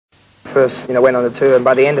first, went on the tour, and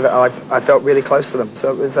by the end of it, I felt really close to them.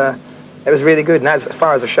 So it was really good. And as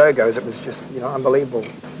far as the show goes, it was just, unbelievable.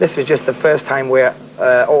 This was just the first time where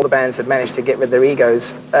all the bands had managed to get rid of their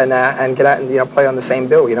egos and get out and play on the same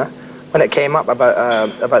bill. When it came up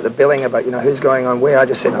about the billing, about who's going on where, I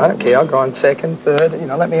just said, I don't care, I'll go on second, third,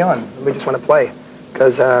 let me on. We just want to play,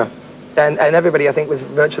 because and everybody, I think, was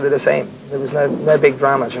virtually the same. There was no big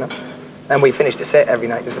dramas, and we finished the set every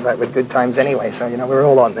night just about with good times anyway. So we were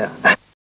all on there.